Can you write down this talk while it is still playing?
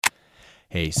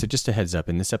Hey, so just a heads up,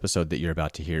 in this episode that you're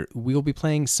about to hear, we will be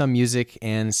playing some music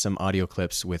and some audio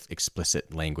clips with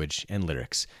explicit language and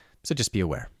lyrics, so just be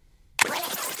aware.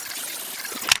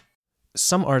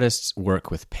 Some artists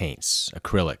work with paints,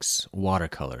 acrylics,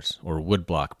 watercolors, or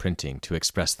woodblock printing to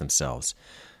express themselves.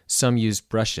 Some use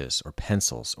brushes or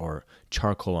pencils or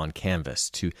charcoal on canvas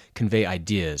to convey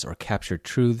ideas or capture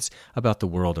truths about the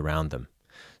world around them.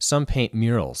 Some paint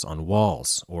murals on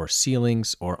walls or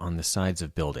ceilings or on the sides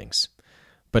of buildings.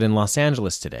 But in Los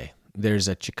Angeles today, there's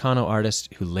a Chicano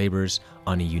artist who labors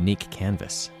on a unique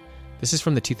canvas. This is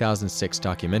from the 2006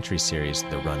 documentary series,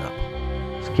 The Run-Up.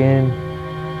 Skin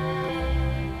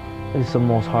is the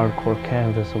most hardcore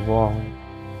canvas of all.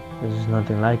 There's just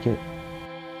nothing like it.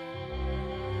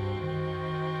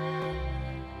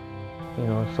 You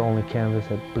know, it's the only canvas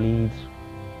that bleeds,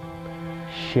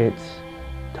 shits,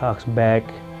 talks back,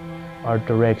 art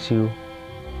directs you,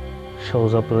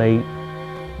 shows up late,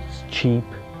 it's cheap,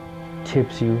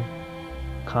 tips you,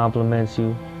 compliments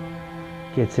you,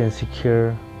 gets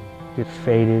insecure, gets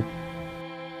faded,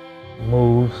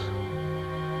 moves.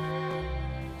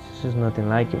 It's just nothing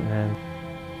like it, man.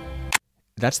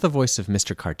 That's the voice of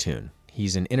Mr. Cartoon.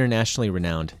 He's an internationally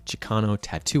renowned Chicano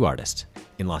tattoo artist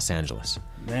in Los Angeles.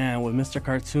 Man, with Mr.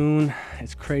 Cartoon,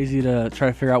 it's crazy to try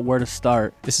to figure out where to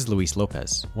start. This is Luis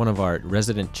Lopez, one of our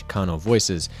resident Chicano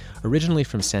voices, originally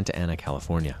from Santa Ana,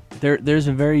 California. There's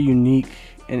a very unique,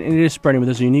 and it is spreading, but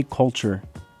there's a unique culture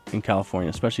in California,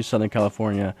 especially Southern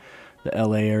California, the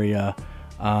LA area.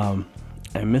 And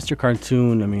Mr.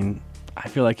 Cartoon, I mean, I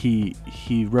feel like he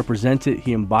represents it,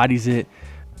 he embodies it.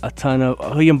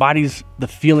 He embodies the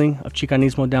feeling of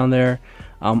Chicanismo down there.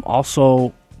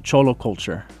 Also Cholo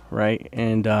culture, right?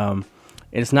 And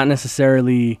it's not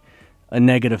necessarily a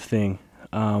negative thing,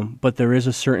 but there is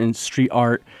a certain street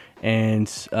art, and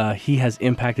he has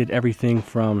impacted everything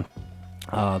from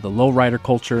the lowrider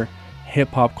culture, hip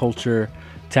hop culture,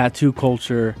 tattoo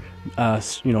culture,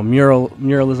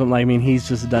 muralism. I mean, he's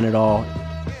just done it all.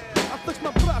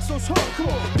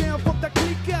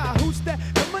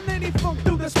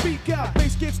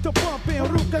 Bass gets to pumping,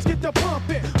 Rucas get to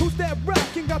pumping. Who's that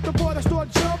rocking? Got the boy that start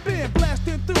jumping,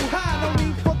 blasting through high. No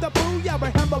need for the booyah,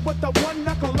 but hammer with the one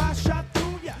knuckle I shot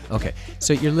through ya. Okay,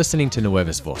 so you're listening to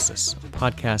Nuevas Voces, a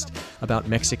podcast about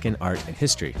Mexican art and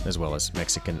history, as well as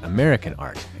Mexican-American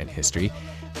art and history,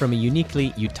 from a uniquely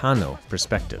Utano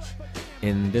perspective.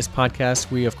 In this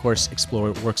podcast, we, of course,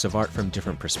 explore works of art from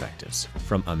different perspectives,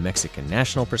 from a Mexican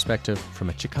national perspective, from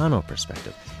a Chicano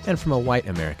perspective, and from a white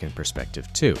American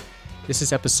perspective, too. This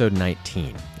is episode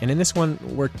 19, and in this one,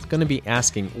 we're going to be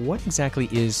asking, what exactly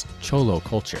is Cholo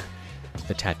culture?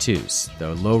 The tattoos,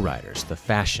 the lowriders, the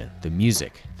fashion, the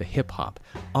music, the hip-hop,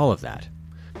 all of that.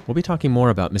 We'll be talking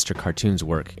more about Mr. Cartoon's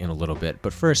work in a little bit,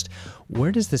 but first,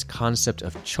 where does this concept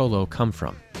of Cholo come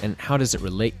from, and how does it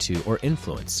relate to or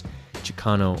influence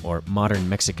Chicano or modern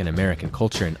Mexican-American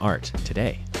culture and art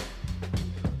today?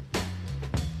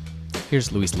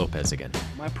 Here's Luis Lopez again.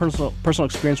 My personal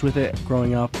experience with it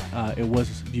growing up, it was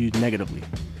viewed negatively,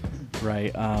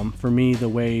 right? For me, the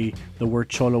way the word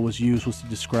cholo was used was to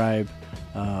describe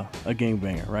a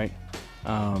gangbanger, right?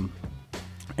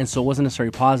 And so it wasn't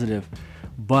necessarily positive,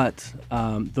 but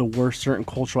there were certain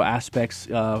cultural aspects.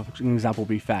 An example would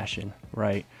be fashion,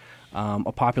 right?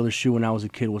 A popular shoe when I was a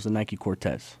kid was a Nike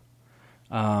Cortez.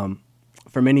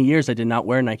 For many years, I did not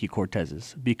wear Nike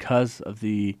Cortezes because of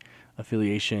the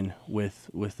affiliation with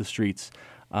the streets.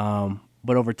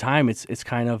 But over time, it's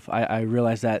kind of, I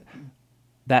realized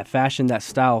that fashion, that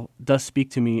style does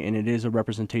speak to me, and it is a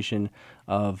representation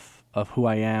of who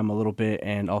I am a little bit,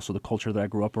 and also the culture that I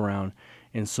grew up around.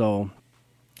 And so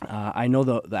I know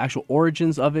the actual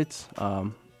origins of it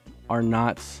are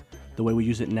not the way we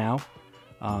use it now,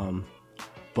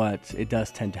 but it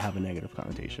does tend to have a negative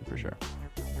connotation for sure.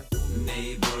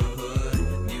 Neighborhood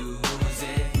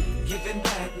music, giving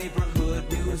back neighborhood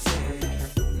music.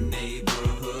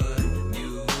 Neighborhood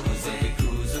music, we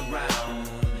cruise around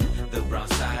the brown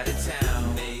side of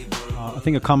town. I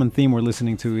think a common theme we're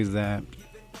listening to is that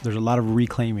there's a lot of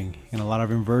reclaiming and a lot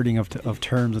of inverting of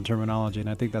terms and terminology, and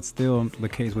I think that's still the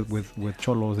case with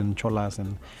cholos and cholas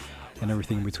and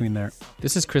everything in between there.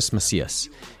 This is Chris Macias.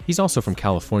 He's also from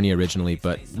California originally,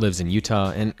 but lives in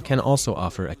Utah and can also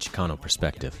offer a Chicano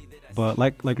perspective. But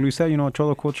like Luis said,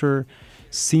 Cholo culture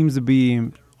seems to be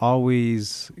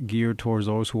always geared towards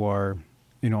those who are,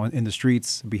 in the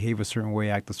streets, behave a certain way,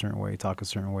 act a certain way, talk a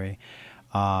certain way.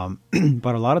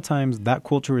 But a lot of times that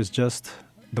culture is just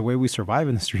the way we survive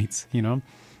in the streets, A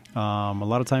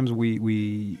lot of times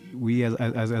we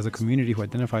as a community who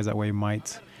identifies that way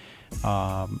might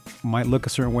might look a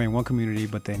certain way in one community,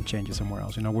 but then change it somewhere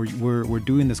else. You know, we're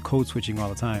doing this code switching all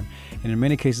the time, and in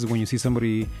many cases, when you see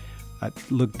somebody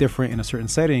look different in a certain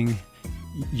setting,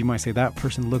 you might say that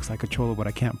person looks like a cholo, but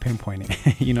I can't pinpoint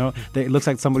it. You know, it looks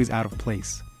like somebody's out of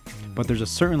place, but there's a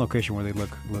certain location where they look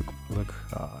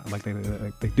like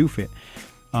they do fit.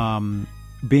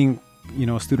 Being, you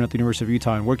know, a student at the University of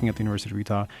Utah and working at the University of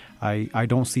Utah, I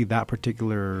don't see that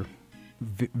particular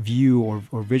view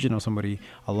or vision of somebody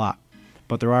a lot.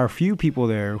 But there are a few people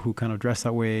there who kind of dress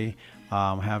that way,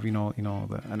 have and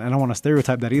I don't want to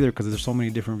stereotype that either because there's so many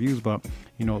different views. But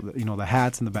the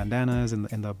hats and the bandanas and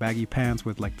the baggy pants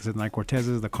with like the Sidney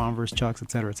Cortezes, the Converse Chucks,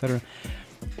 et cetera, et cetera.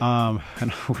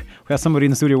 And we got somebody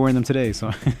in the studio wearing them today.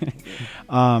 So,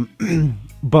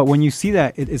 but when you see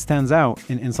that, it stands out,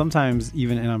 and sometimes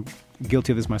even, and I'm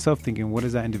guilty of this myself, thinking, what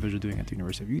is that individual doing at the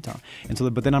University of Utah? And so,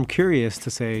 but then I'm curious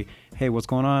to say, hey, what's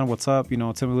going on? What's up? You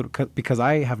know, tell me a little, because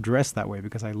I have dressed that way,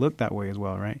 because I look that way as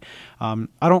well, right? I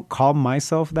don't call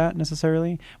myself that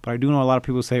necessarily, but I do know a lot of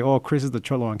people say, oh, Chris is the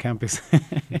cholo on campus.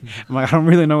 I'm like, I don't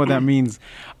really know what that means.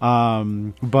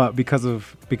 But because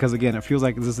again, it feels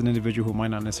like this is an individual who might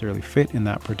not necessarily fit in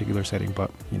that particular setting, but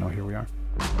here we are.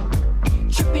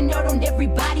 Tripping out on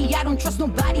everybody, I don't trust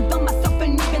nobody but myself,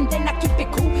 and even then I keep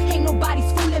it cool. Ain't nobody's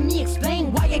fooling me,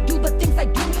 explain why I do the things I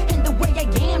do and the way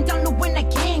I am. Don't know when I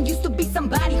can, used to be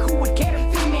somebody who would care.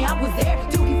 Feel me, I was there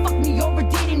till he fucked me over,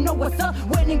 didn't know what's up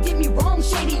when he did me wrong.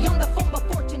 Shady on the phone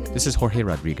before. This is Jorge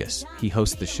Rodriguez. He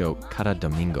hosts the show Cada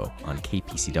Domingo on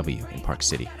KPCW in Park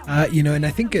City. And I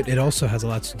think it also has a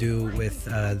lot to do with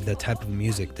the type of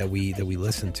music that we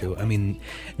listen to. I mean,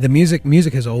 the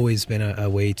music has always been a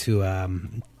way to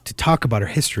talk about our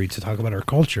history, to talk about our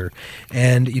culture,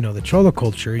 and the cholo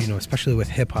culture, especially with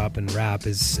hip hop and rap,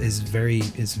 is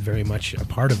very much a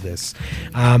part of this.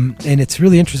 And it's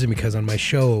really interesting because on my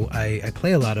show I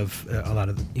play a lot of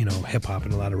hip hop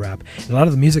and a lot of rap. And a lot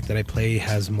of the music that I play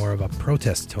has more of a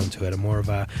protest tone to it, more of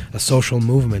a social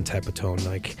movement type of tone,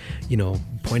 like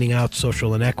pointing out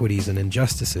social inequities and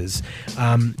injustices.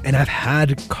 And I've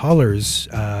had callers,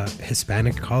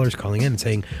 Hispanic callers, calling in and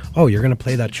saying, "Oh, you're going to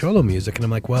play that cholo music?" And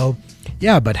I'm like, well,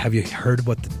 yeah, but have you heard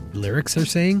what the lyrics are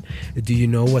saying? Do you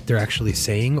know what they're actually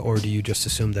saying, or do you just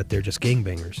assume that they're just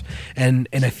gangbangers? And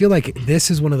I feel like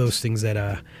this is one of those things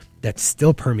that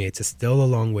still permeates. It's still a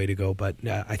long way to go, but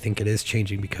I think it is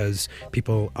changing because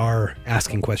people are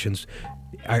asking questions.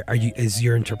 Is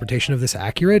your interpretation of this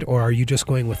accurate, or are you just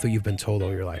going with what you've been told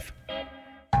all your life?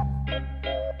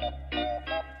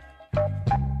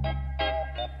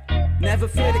 Never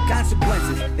fear the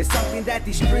consequences. It's something that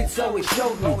these streets always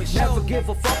showed me. Never give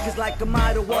a fuck is like a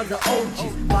motto of the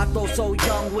OGs. Vato so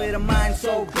young with a mind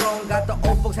so grown. Got the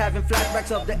old folks having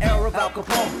flashbacks of the era of Al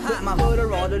Capone. With my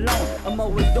hooder all alone. I'm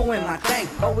always doing my thing.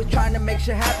 Always trying to make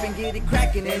shit happen. Get it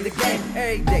cracking in the game.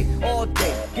 Every day, all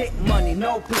day. Get money,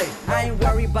 no play. I ain't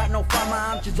worried about no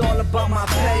fama. I'm just all about my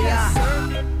play.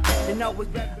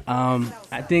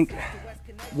 I think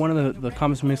one of the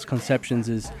common misconceptions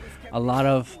is a lot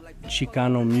of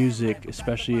Chicano music,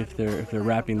 especially if they're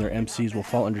rapping, their MCs will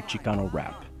fall under Chicano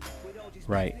rap,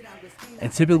 right?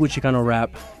 And typically with Chicano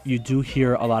rap, you do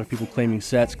hear a lot of people claiming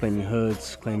sets, claiming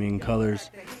hoods, claiming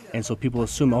colors, and so people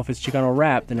assume, if it's Chicano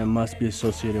rap, then it must be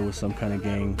associated with some kind of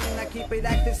gang. I keep it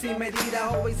active, see Medina,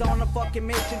 always on a fucking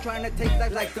mission, trying to take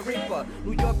life like the Reaper.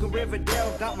 New York and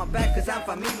Riverdale got my back 'cause I'm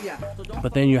familia.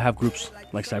 But then you have groups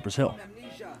like Cypress Hill,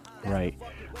 right?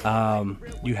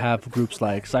 You have groups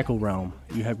like Psycho Realm,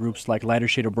 you have groups like Lighter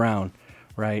Shade of Brown,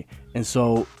 right? And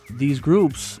so these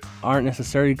groups aren't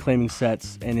necessarily claiming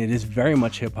sets, and it is very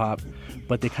much hip hop,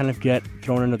 but they kind of get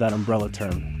thrown under that umbrella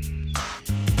term.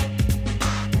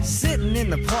 Sitting in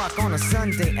the park on a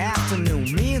Sunday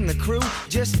afternoon, me and the crew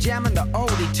just jamming the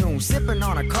oldie tune, sipping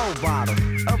on a cold bottle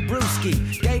of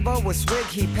brewski. Gave over a swig,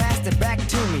 he passed it back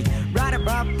to me. Right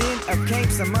about then, up came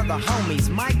some other homies,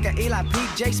 Micah, Eli,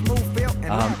 PJ, Smooth, Phil, and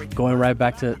Larry. Going right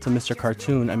back to Mr.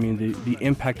 Cartoon, I mean, the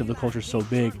impact of the culture is so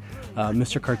big.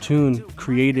 Mr. Cartoon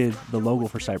created the logo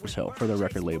for Cypress Hill, for their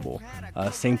record label.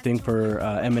 Same thing for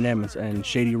Eminem and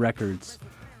Shady Records.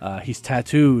 He's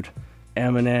tattooed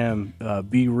Eminem,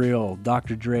 Be Real,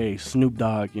 Dr. Dre, Snoop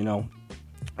Dogg,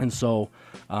 and so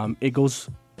it goes.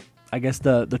 I guess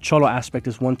the cholo aspect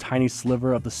is one tiny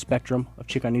sliver of the spectrum of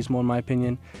Chicanismo, in my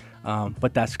opinion,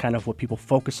 but that's kind of what people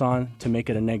focus on to make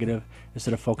it a negative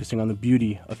instead of focusing on the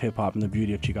beauty of hip hop and the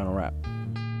beauty of Chicano rap.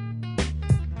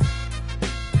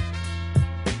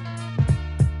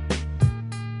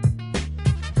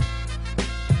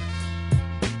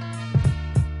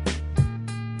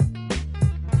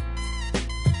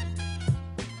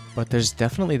 But there's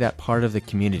definitely that part of the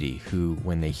community who,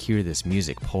 when they hear this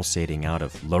music pulsating out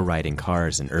of low-riding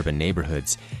cars in urban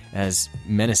neighborhoods, as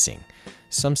menacing.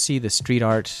 Some see the street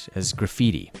art as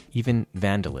graffiti, even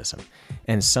vandalism,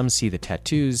 and some see the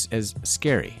tattoos as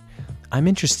scary. I'm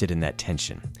interested in that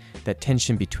tension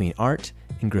between art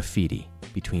and graffiti,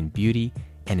 between beauty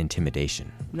and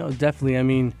intimidation. No, definitely. I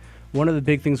mean, one of the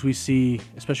big things we see,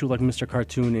 especially with like Mr.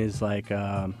 Cartoon, is like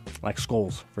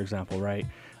skulls, for example, right?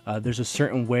 There's a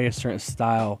certain way, a certain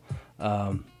style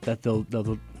that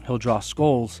he'll draw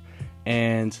skulls,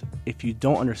 and if you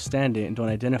don't understand it and don't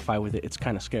identify with it, it's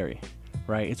kind of scary,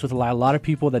 right? It's with a lot of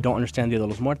people that don't understand Dia de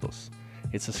los Muertos.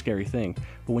 It's a scary thing.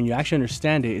 But when you actually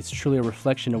understand it, it's truly a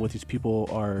reflection of what these people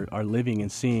are living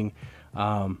and seeing.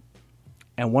 And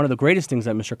one of the greatest things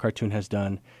that Mr. Cartoon has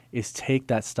done is take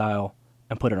that style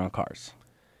and put it on cars.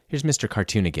 Here's Mr.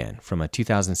 Cartoon again from a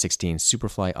 2016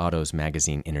 Superfly Autos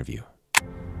magazine interview.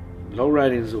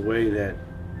 Lowriding is a way that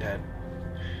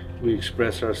we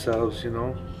express ourselves, you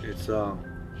know. It's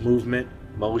movement,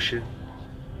 motion,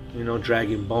 you know,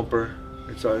 dragging bumper.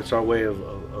 It's our way of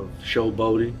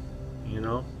showboating, you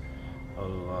know,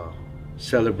 of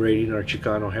celebrating our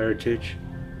Chicano heritage.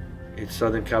 It's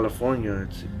Southern California.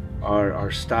 It's our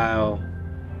style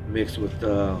mixed with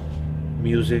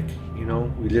music, you know.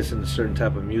 We listen to certain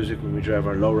type of music when we drive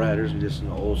our lowriders. We listen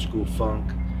to old school funk,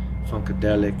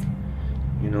 funkadelic,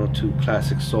 you know, to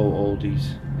classic soul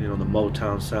oldies, you know, the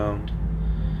Motown sound.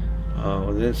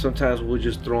 And then sometimes we'll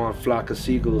just throw on Flock of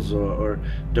Seagulls or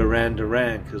Duran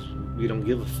Duran because we don't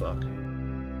give a fuck.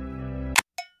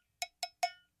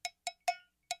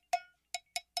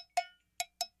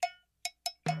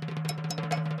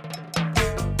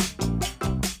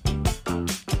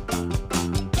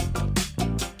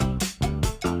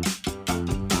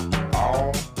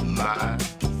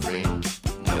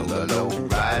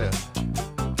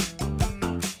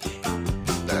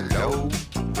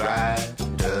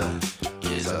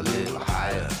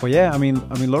 But yeah, I mean,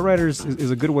 lowriders is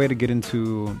a good way to get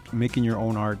into making your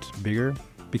own art bigger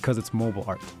because it's mobile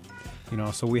art. You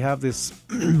know, so we have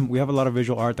we have a lot of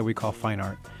visual art that we call fine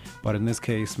art, but in this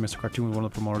case, Mr. Cartoon was one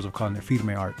of the promoters of calling it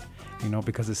firme art. You know,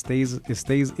 because it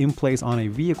stays in place on a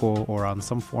vehicle or on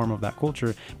some form of that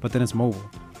culture, but then it's mobile,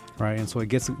 right? And so it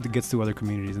gets to other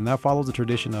communities, and that follows the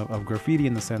tradition of graffiti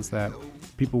in the sense that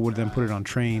people would then put it on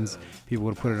trains, people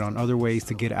would put it on other ways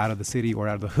to get out of the city or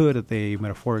out of the hood that they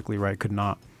metaphorically, right, could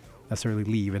not necessarily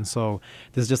leave. And so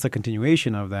this is just a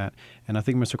continuation of that. And I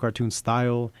think Mr. Cartoon's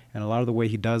style and a lot of the way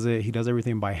he does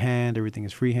everything by hand, everything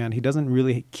is freehand. He doesn't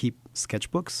really keep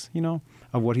sketchbooks, you know,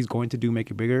 of what he's going to do, make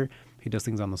it bigger. He does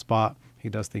things on the spot. He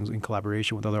does things in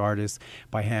collaboration with other artists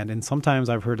by hand. And sometimes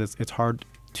I've heard it's hard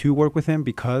to work with him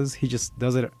because he just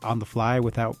does it on the fly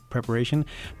without preparation,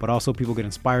 but also people get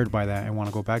inspired by that and want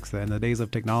to go back to that. In the days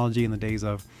of technology, in the days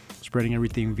of spreading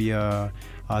everything via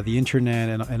the internet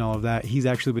and all of that, he's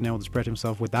actually been able to spread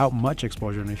himself without much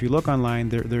exposure. And if you look online,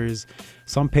 there's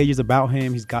some pages about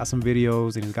him, he's got some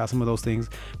videos and he's got some of those things,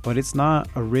 but it's not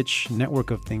a rich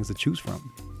network of things to choose from,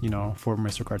 you know, for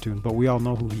Mr. Cartoon. But we all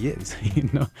know who he is, you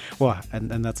know. Well,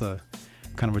 and that's a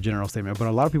kind of a general statement, but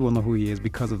a lot of people know who he is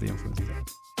because of the influence he's had.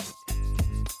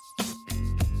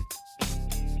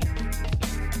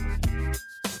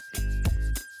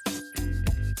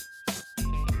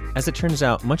 As it turns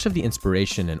out, much of the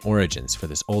inspiration and origins for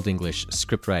this Old English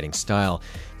scriptwriting style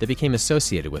that became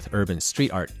associated with urban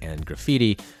street art and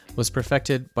graffiti was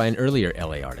perfected by an earlier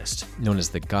LA artist known as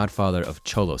the godfather of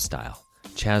Cholo style,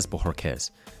 Chaz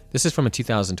Bojorquez. This is from a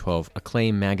 2012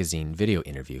 Acclaim magazine video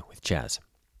interview with Chaz.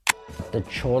 The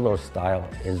Cholo style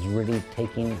is really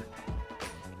taking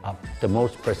up the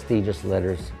most prestigious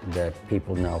letters that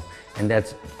people know, and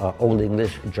that's Old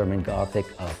English, German Gothic,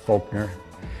 Faulkner.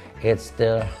 It's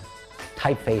the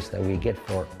typeface that we get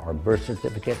for our birth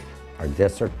certificate, our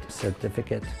death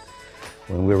certificate.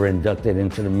 When we were inducted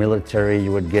into the military,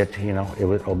 you would get, you know,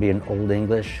 it'll be in Old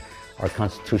English. Our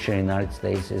Constitution of the United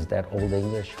States is that Old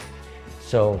English.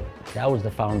 So that was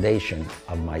the foundation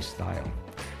of my style.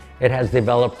 It has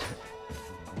developed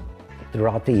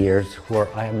throughout the years where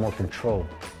I have more control.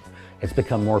 It's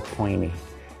become more pointy.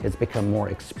 It's become more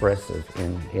expressive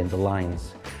in the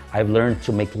lines. I've learned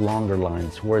to make longer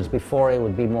lines, whereas before it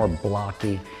would be more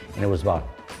blocky and it was about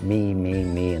me,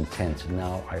 intent.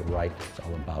 Now I write, it's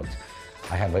all about,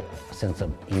 I have a sense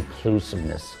of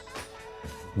inclusiveness.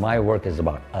 My work is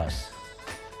about us.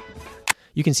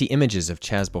 You can see images of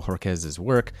Chaz Bojorquez's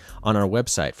work on our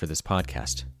website for this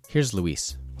podcast. Here's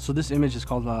Luis. So this image is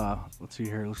called, let's see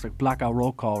here, it looks like Blackout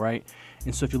Roll Call, right?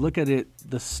 And so if you look at it,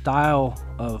 the style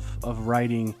of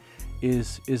writing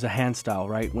is a hand style,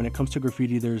 right? When it comes to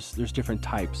graffiti, there's different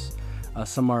types.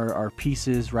 Some are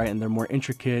pieces, right, and they're more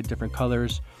intricate, different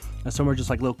colors. And some are just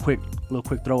like little quick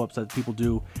throw ups that people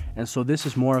do. And so this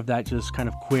is more of that, just kind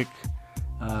of quick.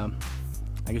 I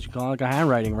guess you call it like a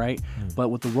handwriting, right? But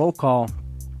with the roll call,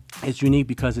 it's unique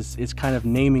because it's kind of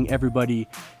naming everybody,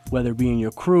 whether it be in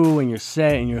your crew, in your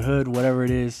set, in your hood, whatever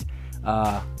it is.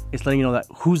 It's letting you know that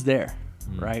who's there,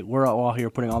 right? We're all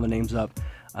here putting all the names up.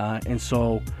 And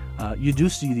so you do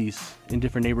see these in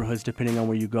different neighborhoods depending on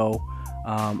where you go.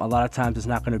 A lot of times it's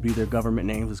not going to be their government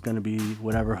names. It's going to be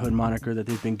whatever hood moniker that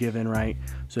they've been given, right?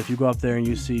 So if you go up there and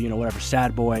you see, whatever,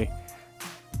 Sad Boy,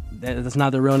 that's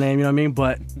not their real name, you know what I mean?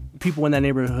 But people in that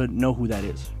neighborhood know who that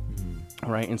is,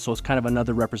 right? And so it's kind of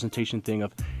another representation thing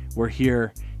of we're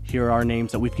here are our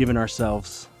names that we've given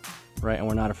ourselves, right? And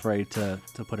we're not afraid to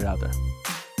put it out there.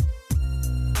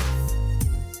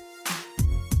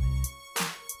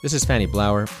 This is Fanny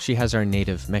Blower. She has our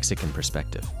native Mexican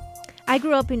perspective. I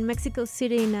grew up in Mexico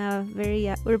City in a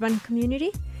very urban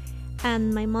community,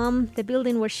 and my mom, the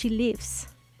building where she lives,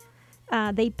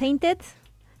 they painted,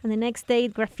 and the next day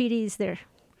graffiti is there.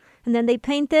 And then they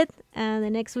painted, and the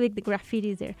next week the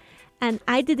graffiti is there. And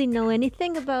I didn't know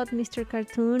anything about Mr.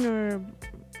 Cartoon or,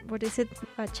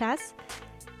 Chaz.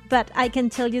 But I can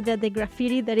tell you that the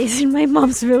graffiti that is in my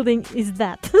mom's building is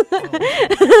that.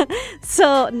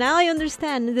 So now I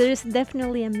understand there is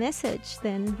definitely a message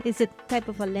then. It's a type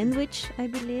of a language, I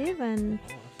believe. And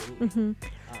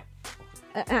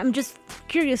I'm just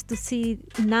curious to see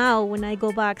now when I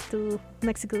go back to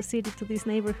Mexico City, to this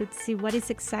neighborhood, to see what is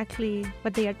exactly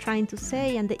what they are trying to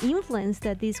say and the influence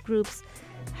that these groups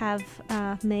have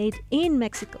made in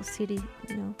Mexico City,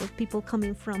 with people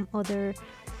coming from other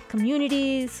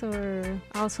communities or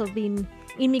also being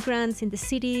immigrants in the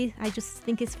city. I just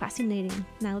think it's fascinating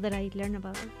now that I learn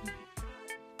about it.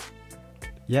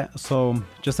 Yeah, so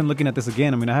just in looking at this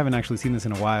again, I haven't actually seen this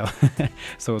in a while,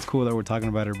 so it's cool that we're talking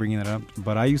about it, bringing it up.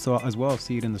 But I used to as well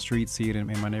see it in the streets, see it in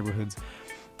my neighborhoods.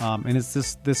 And it's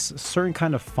this certain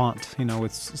kind of font,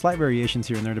 with slight variations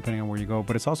here and there depending on where you go.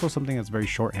 But it's also something that's very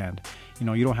shorthand.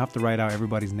 You don't have to write out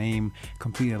everybody's name,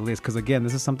 complete a list. Because again,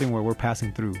 this is something where we're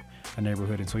passing through a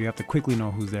neighborhood. And so you have to quickly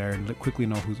know who's there and quickly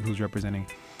know who's representing.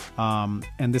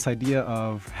 And this idea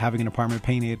of having an apartment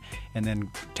painted and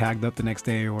then tagged up the next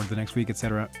day or the next week,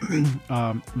 etc.,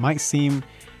 might seem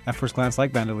at first glance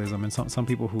like vandalism, and some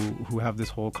people who have this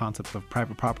whole concept of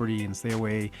private property and stay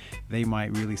away, they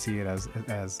might really see it as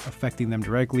affecting them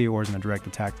directly or as a direct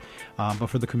attack. But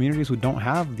for the communities who don't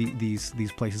have these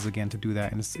places again to do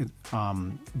that, and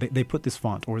they put this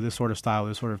font or this sort of style,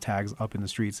 this sort of tags up in the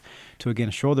streets to again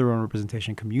show their own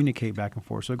representation, communicate back and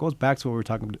forth. So it goes back to what we were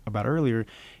talking about earlier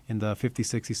in the 50s,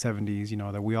 60s, 70s,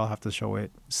 that we all have to show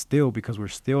it still because we're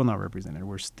still not represented.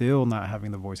 We're still not having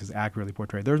the voices accurately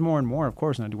portrayed. There's more and more, of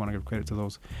course, and I do want to give credit to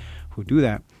those who do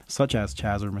that, such as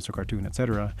Chaz or Mr. Cartoon,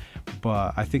 etc.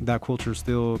 But I think that culture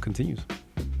still continues.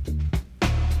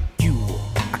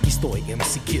 Aquí estoy,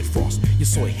 MC Kid Frost. Yo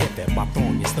soy jefe,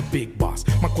 patrón, it's the big boss.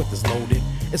 My cuenta's loaded,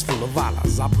 it's full of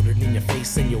balas. I put it in your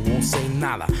face and you won't say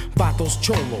nada. Vatos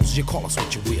cholos, you call us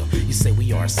what you will. You say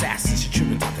we are assassins, you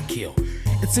truly not to kill.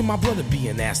 It's in my blood to be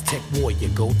an Aztec warrior.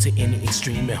 Go to any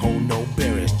extreme and hold no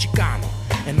barriers. Chicano,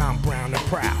 and I'm brown and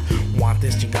proud. Want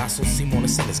this chingazo, Simona,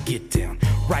 so let's get down.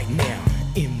 Right now,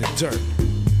 in the dirt.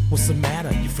 What's the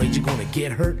matter? You afraid you're gonna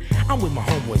get hurt? I'm with my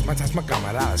homeboys, my ties, my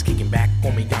camaradas. Kicking back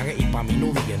con mi ganga y pa' mí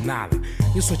no diga nada.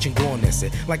 Yo soy chingón ese,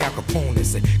 like Al Capone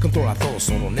ese. Controla todo,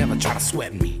 so don't never try to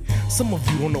sweat me. Some of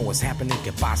you don't know what's happening,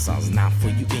 que pasa. It's not for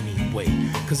you anyway,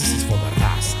 cause this is for the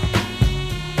raza.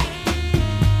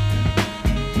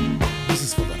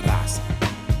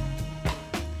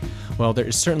 Well, there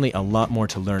is certainly a lot more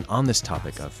to learn on this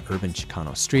topic of urban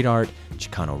Chicano street art,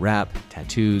 Chicano rap,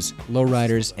 tattoos,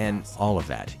 lowriders, and all of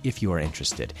that, if you are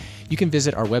interested. You can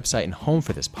visit our website and home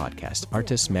for this podcast,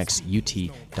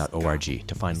 artismexut.org,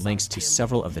 to find links to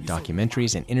several of the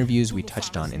documentaries and interviews we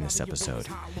touched on in this episode.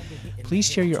 Please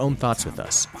share your own thoughts with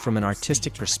us. From an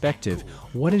artistic perspective,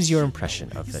 what is your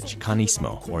impression of the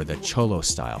Chicanismo, or the Cholo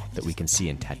style, that we can see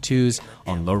in tattoos,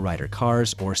 on lowrider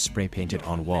cars, or spray painted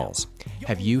on walls?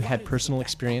 Have you had personal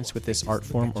experience with this art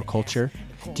form or culture?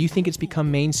 Do you think it's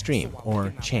become mainstream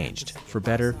or changed, for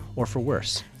better or for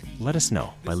worse? Let us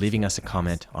know by leaving us a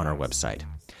comment on our website.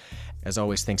 As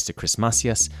always, thanks to Chris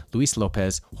Macias, Luis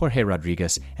Lopez, Jorge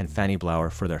Rodriguez, and Fanny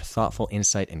Blower for their thoughtful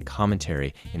insight and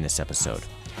commentary in this episode.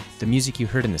 The music you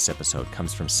heard in this episode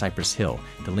comes from Cypress Hill,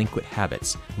 Delinquent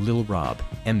Habits, Lil Rob,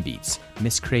 M-Beats,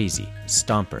 Miss Crazy,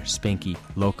 Stomper, Spanky,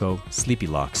 Loco, Sleepy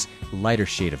Locks, Lighter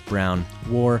Shade of Brown,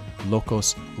 War,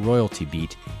 Locos, Royalty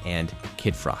Beat, and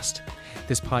Kid Frost.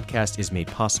 This podcast is made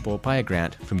possible by a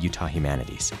grant from Utah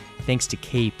Humanities. Thanks to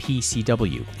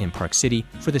KPCW in Park City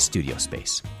for the studio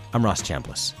space. I'm Ross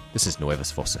Chambliss. This is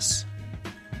Nuevas Voces.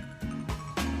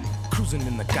 Cruising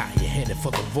in the calle, headed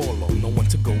for the Volo. No one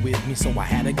to go with me, so I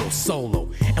had to go solo.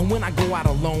 And when I go out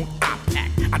alone, I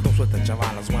pack. I don't sweat the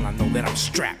javalas when I know that I'm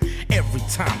strapped. Every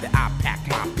time that I pack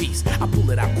my piece, I pull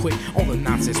it out quick, all the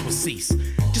nonsense will cease.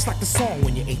 Just like the song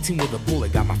when you're 18 with a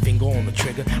bullet. Got my finger on the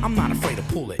trigger, I'm not afraid to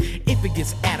pull it. If it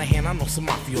gets out of hand, I know some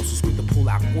mafiosos quick to pull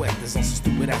out cuerdas on some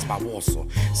stupid ass baboso.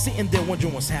 Sitting there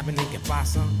wondering what's happening, que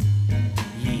pasa?